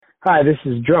Hi, this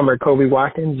is drummer Kobie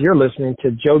Watkins. You're listening to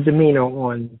Joe Domino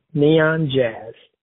on Neon Jazz.